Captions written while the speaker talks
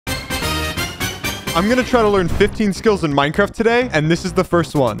I'm gonna try to learn 15 skills in Minecraft today, and this is the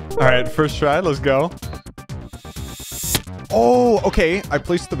first one. All right, first try. Let's go. Oh, okay. I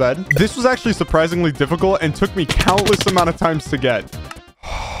placed the bed. This was actually surprisingly difficult and took me countless amount of times to get.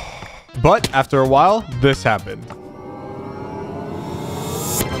 But after a while, this happened.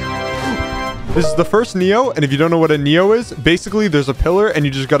 This is the first Neo, and if you don't know what a Neo is, basically there's a pillar and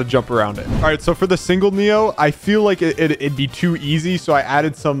you just got to jump around it. All right, so for the single Neo, I feel like it'd be too easy, so I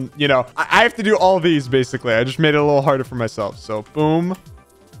added some, you know, I have to do all these basically. I just made it a little harder for myself. So boom,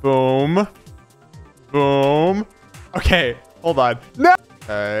 boom, boom. Okay, hold on. No.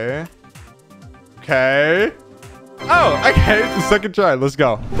 Okay. Okay. Oh, okay. The second try. Let's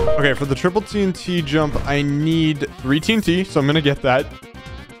go. Okay, for the triple TNT jump, I need 3 TNT, so I'm going to get that.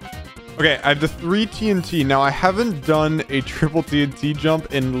 Okay, I have the 3 TNT. Now, I haven't done a triple TNT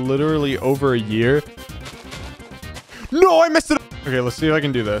jump in literally over a year. No, I messed it up. Okay, let's see if I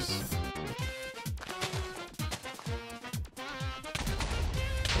can do this.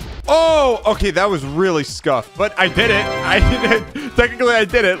 Oh, okay, that was really scuffed, but I did it. Technically, I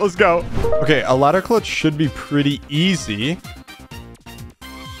did it. Let's go. Okay, a ladder clutch should be pretty easy.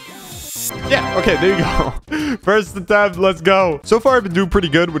 Yeah, okay, there you go. First attempt, let's go. So far, I've been doing pretty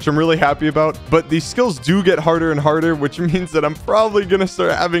good, which I'm really happy about. But these skills do get harder and harder, which means that I'm probably going to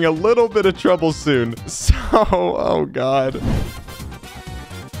start having a little bit of trouble soon. So, oh, God.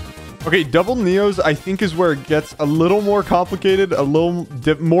 Okay, double Neos, I think, is where it gets a little more complicated, a little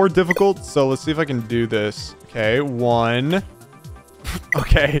more difficult. So let's see if I can do this. Okay, 1.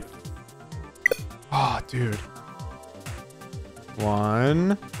 Okay. Oh, dude.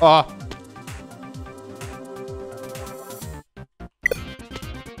 1. Oh.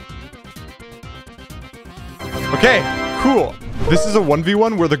 Okay, cool. This is a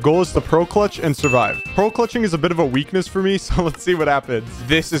 1v1 where the goal is to pro clutch and survive. Pro clutching is a bit of a weakness for me, so let's see what happens.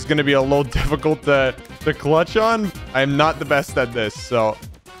 This is going to be a little difficult to clutch on. I'm not the best at this, so...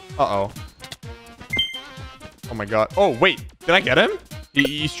 Uh-oh. Oh my god. Oh, wait. Did I get him?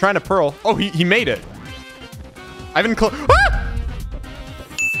 He's trying to pearl. Oh, he made it. I haven't ah!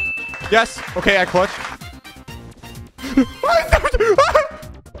 Yes. Okay, I clutched.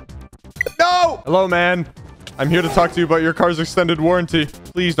 No! Hello, man. I'm here to talk to you about your car's extended warranty.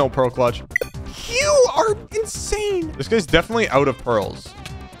 Please don't pearl clutch. You are insane. This guy's definitely out of pearls.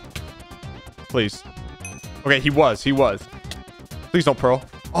 Please. Okay, he was. Please don't pearl.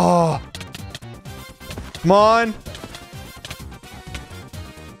 Oh. Come on.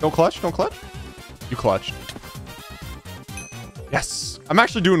 Don't clutch. You clutched. Yes. I'm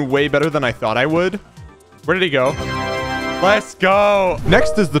actually doing way better than I thought I would. Where did he go? Let's go.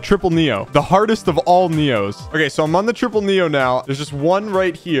 Next is the triple Neo, the hardest of all Neos. Okay, so I'm on the triple Neo now. There's just one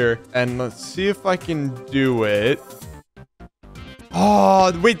right here, and let's see if I can do it.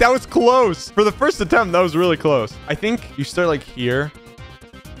 Oh, wait, that was close. For the first attempt, that was really close. I think you start like here.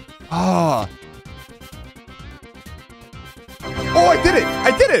 Ah. Oh, I did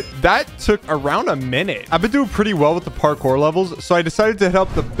it. That took around a minute. I've been doing pretty well with the parkour levels, so I decided to hit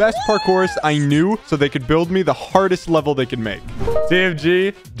up the best parkourists I knew so they could build me the hardest level they could make.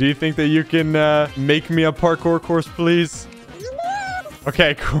 TFG, do you think that you can make me a parkour course, please?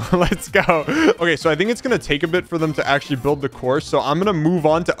 Okay, cool. Let's go. Okay, so I think it's going to take a bit for them to actually build the course, so I'm going to move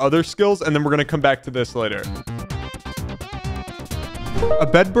on to other skills, and then we're going to come back to this later. A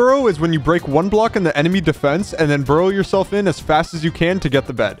bed burrow is when you break one block in the enemy defense and then burrow yourself in as fast as you can to get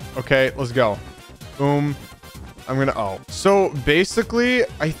the bed. Okay, let's go. Boom. I'm gonna... Oh. So basically,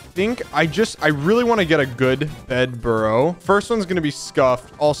 I think I really want to get a good bed burrow. First one's gonna be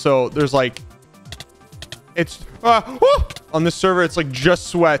scuffed. Also, there's like... It's... on this server, it's like just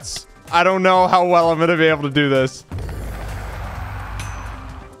sweats. I don't know how well I'm gonna be able to do this.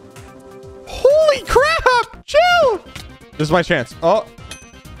 Holy crap! Chill! This is my chance. Oh,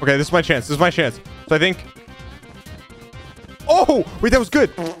 okay. This is my chance. So I think... Oh, wait, that was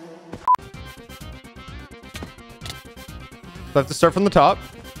good. So I have to start from the top.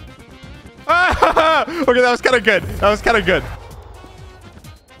 Ah! Okay, that was kind of good.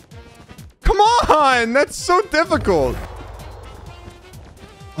 Come on. That's so difficult.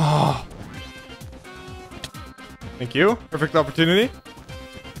 Oh. Thank you. Perfect opportunity.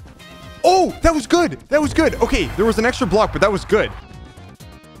 Oh, that was good. Okay, there was an extra block, but that was good.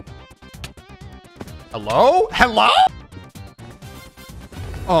 Hello?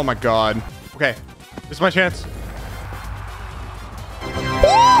 Oh my god. Okay, this is my chance.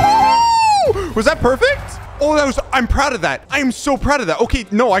 Woo! Was that perfect? Oh, I'm proud of that. I am so proud of that. Okay,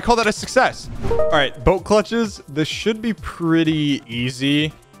 no, I call that a success. All right, boat clutches. This should be pretty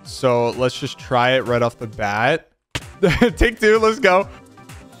easy. So let's just try it right off the bat. Take 2. Let's go.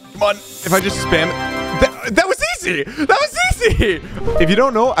 Come on. If I just spam it. That was easy. That was easy. If you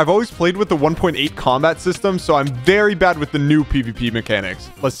don't know, I've always played with the 1.8 combat system, so I'm very bad with the new PvP mechanics.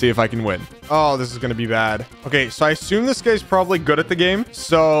 Let's see if I can win. Oh, this is going to be bad. Okay, so I assume this guy's probably good at the game.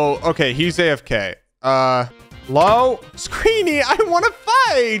 So, okay, he's AFK. Low. Screeny, I want to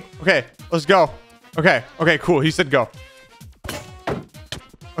fight. Okay, let's go. Okay, cool. He said go.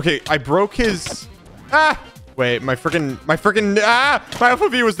 Okay, I broke his... Wait, my alpha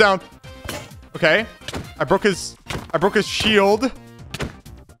V was down. Okay. I broke his shield.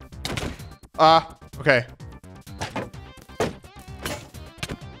 Okay.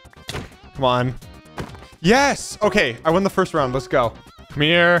 Come on. Yes! Okay, I won the first round. Let's go. Come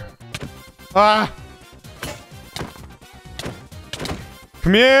here. Come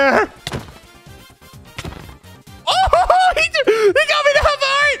here. Oh, he got me to have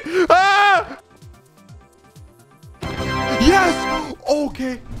heart! Yes!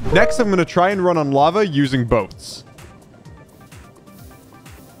 Okay. Next, I'm going to try and run on lava using boats.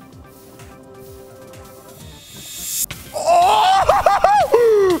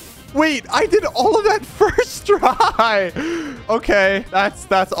 Oh! Wait, I did all of that first try. Okay,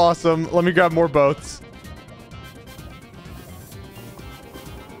 that's awesome. Let me grab more boats.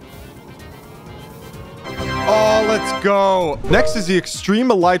 Oh, let's go. Next is the extreme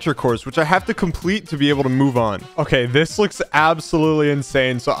elytra course, which I have to complete to be able to move on. Okay, this looks absolutely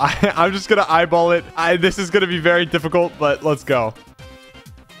insane. So I'm just going to eyeball it. This is going to be very difficult, but let's go.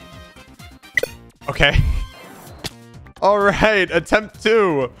 Okay. All right, attempt 2.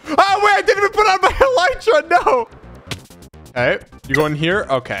 Oh, wait, I didn't even put on my elytra. No. Okay, you go in here.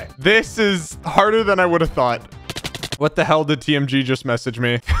 Okay, this is harder than I would have thought. What the hell did TMG just message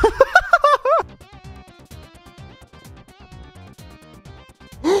me?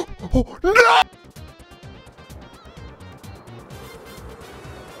 Oh, no!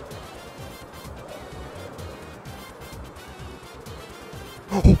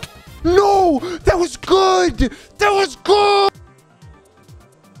 Oh, no! That was good! That was good!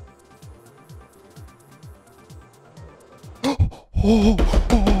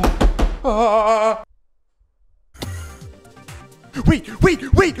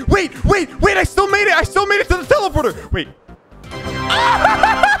 Wait! I still made it! I still made it to the teleporter! Wait.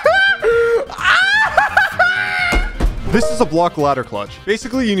 This is a block ladder clutch.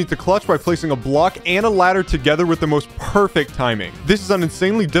 Basically, you need to clutch by placing a block and a ladder together with the most perfect timing. This is an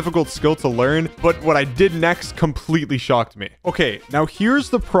insanely difficult skill to learn, but what I did next completely shocked me. Okay, now here's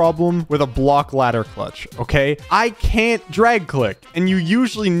the problem with a block ladder clutch, okay? I can't drag click, and you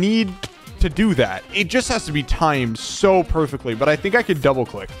usually need to do that. It just has to be timed so perfectly, but I think I could double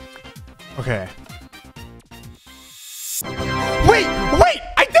click. Okay. Wait!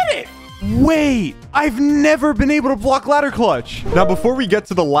 I did it! Wait, I've never been able to block ladder clutch. Now, before we get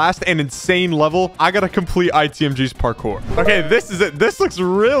to the last and insane level, I gotta complete ITMG's parkour. Okay, this is it. This looks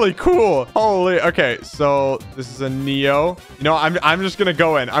really cool. Holy, okay, so this is a Neo. You know, I'm just gonna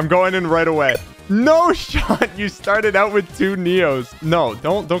go in. I'm going in right away. No shot. You started out with 2 Neos. No,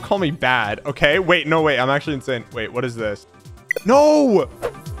 don't call me bad, okay? Wait, no, wait, I'm actually insane. Wait, what is this? No!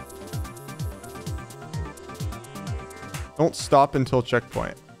 Don't stop until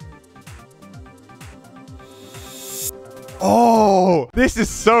checkpoint. Oh, this is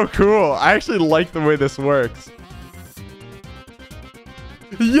so cool. I actually like the way this works.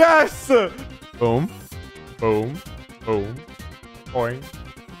 Yes! Boom. Boom. Boom. Boing.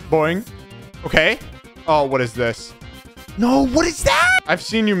 Boing. Okay. Oh, what is this? No, what is that? I've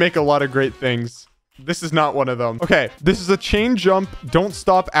seen you make a lot of great things. This is not one of them. Okay, this is a chain jump. Don't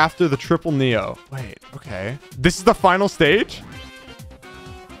stop after the triple Neo. Wait, okay. This is the final stage?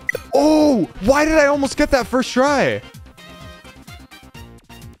 Oh, why did I almost get that first try?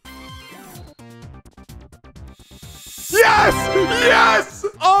 Yes! Yes!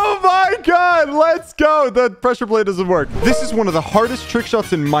 Oh my god! Let's go! The pressure blade doesn't work. This is one of the hardest trick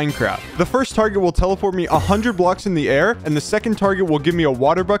shots in Minecraft. The first target will teleport me 100 blocks in the air, and the second target will give me a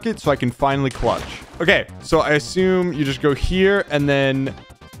water bucket so I can finally clutch. Okay, so I assume you just go here and then...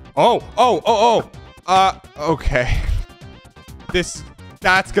 Okay.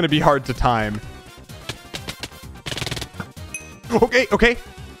 That's gonna be hard to time.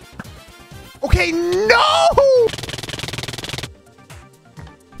 Okay, no!